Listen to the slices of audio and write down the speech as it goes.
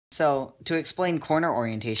So, to explain corner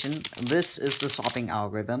orientation, this is the swapping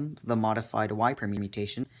algorithm, the modified Y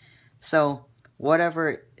permutation. So,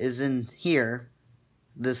 whatever is in here,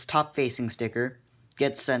 this top-facing sticker,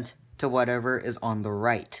 gets sent to whatever is on the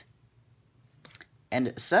right.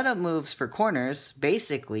 And setup moves for corners,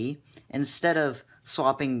 basically, instead of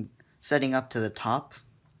setting up to the top,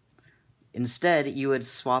 instead you would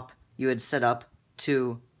set up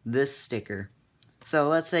to this sticker. So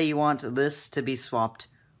let's say you want this to be swapped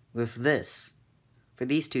with this. For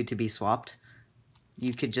these two to be swapped,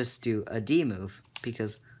 you could just do a D move,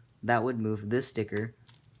 because that would move this sticker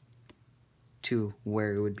to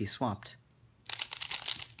where it would be swapped.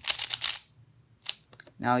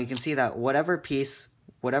 Now you can see that whatever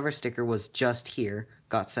sticker was just here,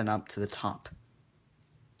 got sent up to the top.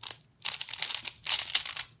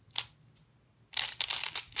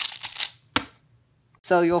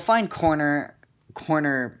 So you'll find corner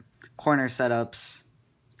setups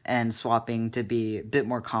and swapping to be a bit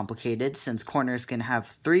more complicated, since corners can have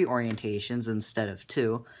 3 orientations instead of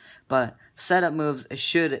 2, but setup moves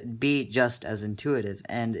should be just as intuitive,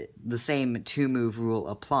 and the same 2-move rule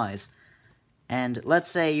applies. And let's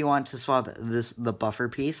say you want to swap the buffer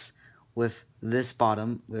piece with this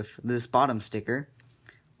bottom sticker.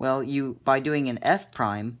 Well, by doing an F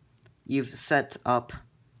prime, you've set up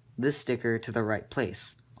this sticker to the right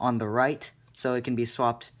place, on the right, so it can be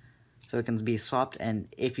swapped. And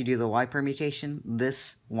if you do the Y permutation,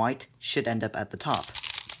 this white should end up at the top.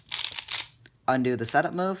 Undo the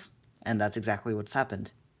setup move, and that's exactly what's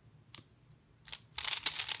happened.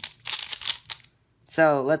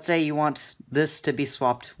 So let's say you want this to be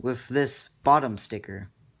swapped with this bottom sticker.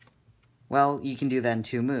 Well, you can do that in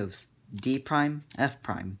 2 moves, D prime, F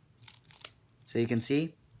prime. So you can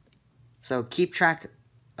see. So keep track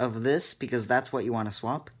of this, because that's what you want to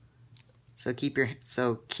swap. So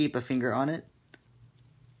keep a finger on it,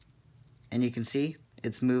 and you can see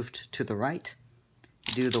it's moved to the right.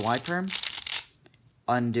 Do the Y perm,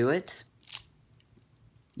 undo it.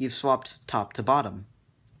 You've swapped top to bottom.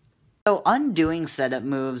 So undoing setup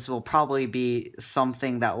moves will probably be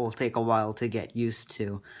something that will take a while to get used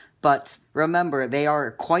to, but remember, they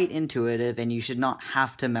are quite intuitive, and you should not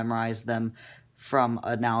have to memorize them from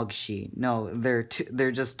a analog sheet. No,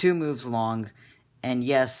 they're just 2 moves long, and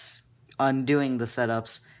yes, undoing the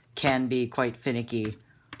setups can be quite finicky.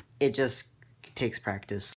 It just takes practice.